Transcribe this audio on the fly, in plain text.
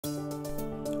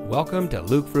Welcome to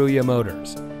Luke Fruia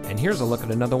Motors, and here's a look at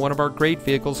another one of our great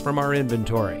vehicles from our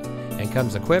inventory, and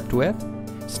comes equipped with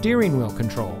steering wheel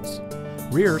controls,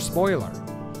 rear spoiler,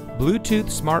 Bluetooth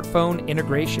smartphone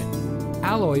integration,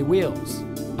 alloy wheels,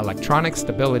 electronic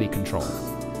stability control,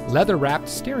 leather-wrapped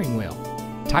steering wheel,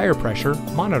 tire pressure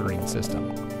monitoring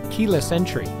system, keyless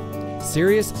entry,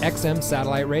 Sirius XM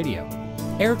satellite radio,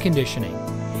 air conditioning,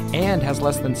 and has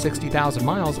less than 60,000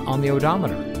 miles on the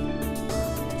odometer.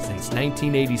 Since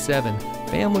 1987,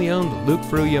 family-owned Luke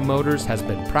Fruia Motors has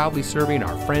been proudly serving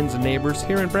our friends and neighbors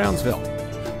here in Brownsville.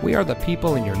 We are the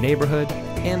people in your neighborhood,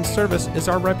 and service is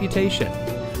our reputation.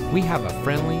 We have a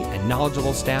friendly and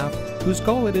knowledgeable staff whose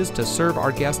goal it is to serve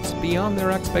our guests beyond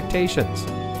their expectations.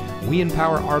 We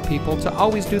empower our people to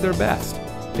always do their best,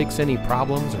 fix any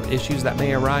problems or issues that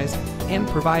may arise, and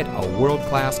provide a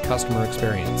world-class customer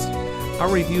experience.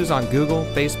 Our reviews on Google,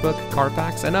 Facebook,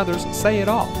 Carfax, and others say it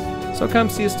all. So come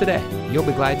see us today. You'll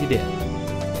be glad you did.